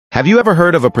Have you ever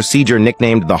heard of a procedure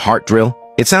nicknamed the heart drill?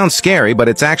 It sounds scary, but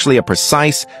it's actually a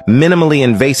precise, minimally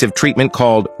invasive treatment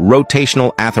called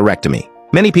rotational atherectomy.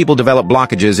 Many people develop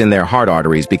blockages in their heart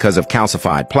arteries because of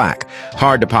calcified plaque,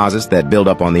 hard deposits that build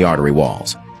up on the artery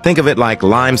walls. Think of it like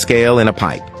lime scale in a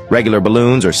pipe. Regular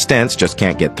balloons or stents just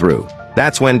can't get through.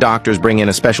 That's when doctors bring in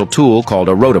a special tool called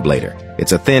a Rotablator.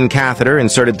 It's a thin catheter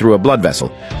inserted through a blood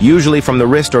vessel, usually from the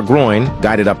wrist or groin,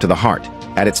 guided up to the heart.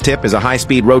 At its tip is a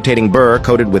high-speed rotating burr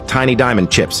coated with tiny diamond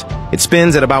chips. It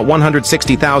spins at about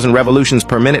 160,000 revolutions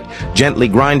per minute, gently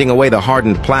grinding away the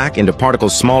hardened plaque into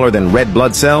particles smaller than red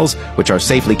blood cells, which are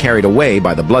safely carried away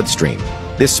by the bloodstream.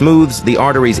 This smooths the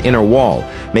artery's inner wall,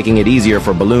 making it easier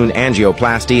for balloon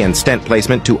angioplasty and stent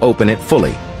placement to open it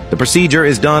fully. The procedure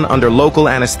is done under local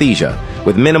anesthesia,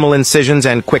 with minimal incisions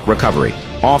and quick recovery,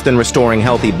 often restoring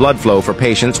healthy blood flow for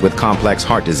patients with complex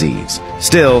heart disease.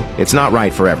 Still, it's not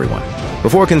right for everyone.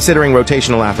 Before considering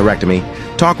rotational atherectomy,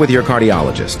 talk with your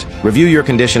cardiologist, review your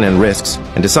condition and risks,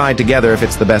 and decide together if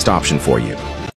it's the best option for you.